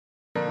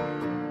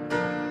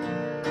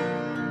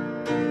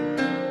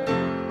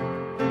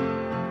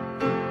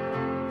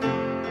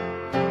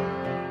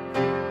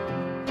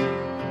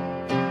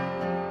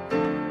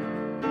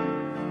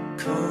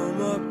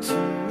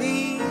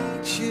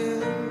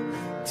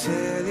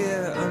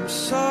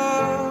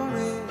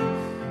sorry,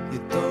 you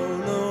don't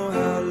know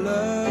how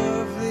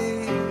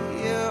lovely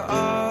you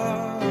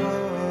are.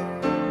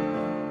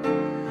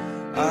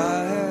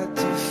 I had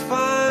to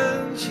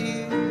find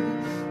you,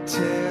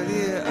 tell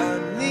you I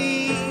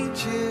need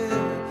you,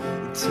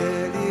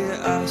 tell you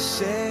I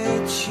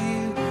set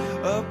you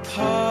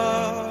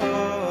apart.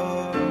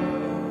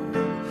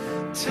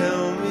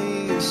 Tell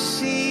me your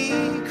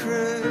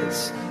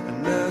secrets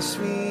and ask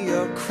me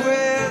your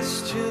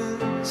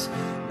questions.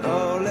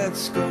 Oh,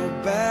 let's go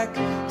back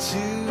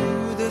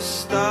to the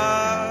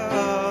start.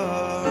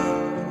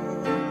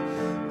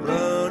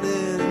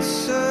 Running in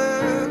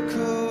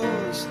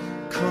circles,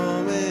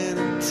 coming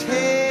in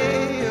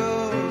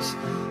tails,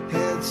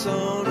 heads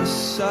on the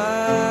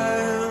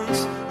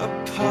sides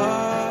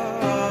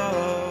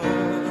apart.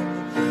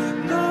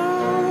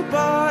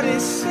 Nobody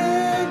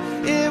said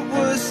it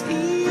was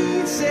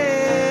easy.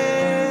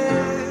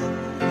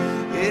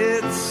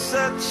 It's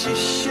such a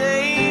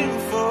shame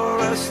for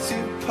us to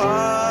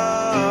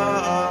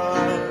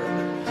part.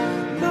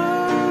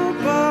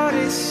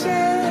 Nobody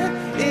said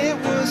it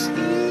was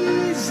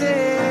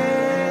easy.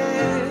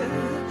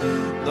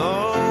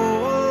 No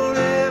one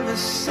ever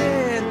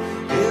said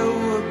it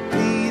would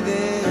be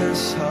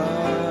this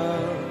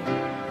hard.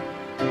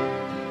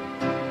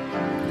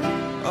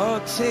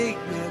 Oh, take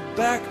me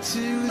back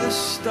to the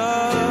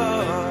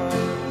start.